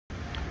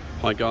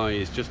Hi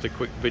guys, just a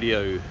quick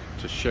video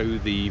to show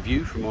the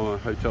view from our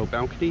hotel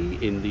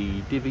balcony in the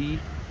Divi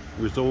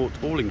resort,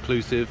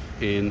 all-inclusive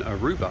in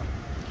Aruba.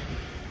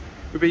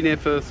 We've been here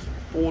for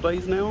 4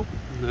 days now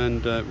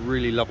and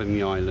really loving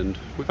the island.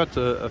 We've had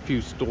a few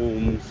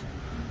storms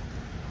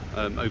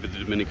over the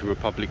Dominican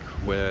Republic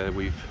where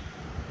we've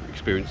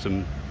experienced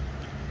some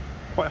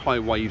quite high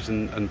waves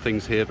and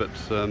things here, but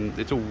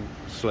it's all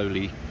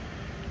slowly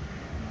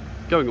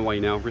going away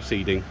now,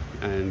 receding,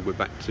 and we're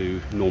back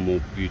to normal,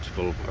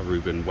 beautiful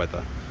Aruban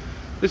weather.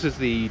 This is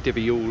the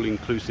Divi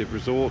all-inclusive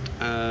resort.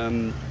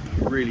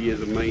 Really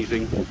is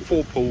amazing.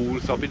 4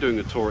 pools. I'll be doing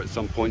a tour at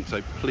some point,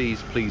 so please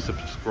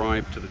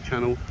subscribe to the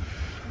channel.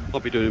 I'll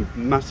be doing a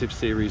massive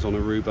series on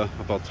Aruba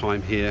of our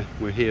time here.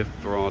 We're here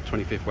for our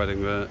 25th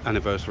wedding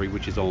anniversary,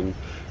 which is on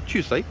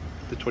Tuesday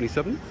the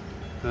 27th.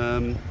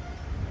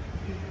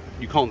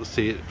 You can't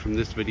see it from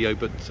this video,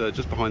 but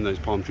just behind those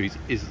palm trees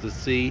is the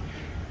sea.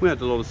 We had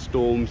a lot of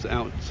storms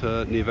out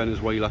near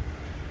Venezuela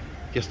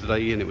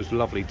yesterday, and it was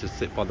lovely to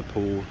sit by the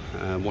pool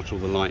and watch all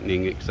the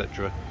lightning,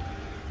 etc.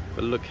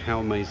 But look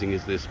how amazing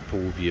is this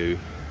pool view.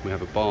 We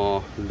have a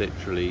bar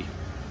literally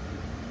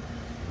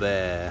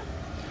there,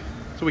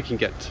 so we can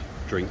get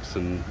drinks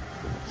and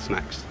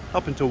snacks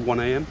up until 1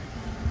 AM,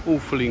 all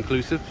fully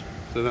inclusive,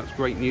 so that's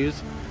great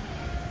news.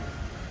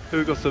 Here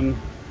we've got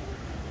some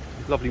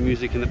lovely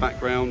music in the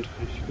background,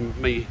 as you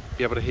may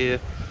be able to hear,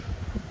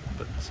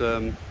 but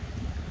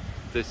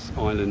this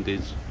island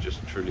is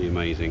just truly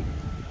amazing.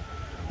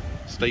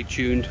 Stay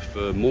tuned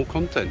for more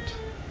content.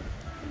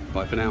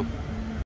 Bye for now.